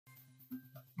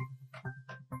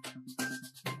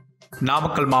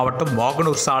நாமக்கல் மாவட்டம்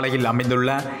மோகனூர் சாலையில்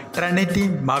அமைந்துள்ள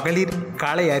ட்ரினிட்டி மகளிர்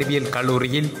கலை அறிவியல்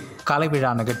கல்லூரியில் கலை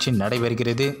விழா நிகழ்ச்சி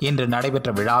நடைபெறுகிறது. இன்று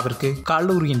நடைபெற்ற விழாவிற்கு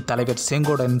கல்லூரியின் தலைவர்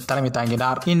செங்கோடன் தலைமை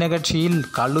தாங்கினார். இந்நிகழ்ச்சியில்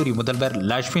கல்லூரி முதல்வர்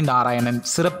லட்சுமி நாராயணன்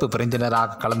சிறப்பு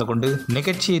விருந்தினராக கலந்து கொண்டு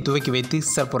நிகழ்ச்சியை துவக்கி வைத்து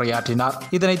சிறப்புரையாற்றினார்.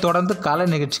 இதனைத் தொடர்ந்து கலை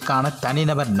நிகழ்ச்சிக்கான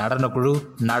தனிநபர் நடனக்குழு,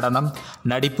 நடனம்,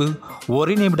 நடிப்பு,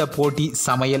 ஒரு நிமிட போட்டி,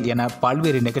 சமையல் என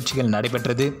பல்வேறு நிகழ்ச்சிகள்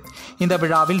நடைபெற்றது. இந்த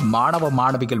விழாவில் மாணவ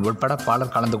மாணவிகள் உட்பட பலர்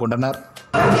கலந்து கொண்டனர்.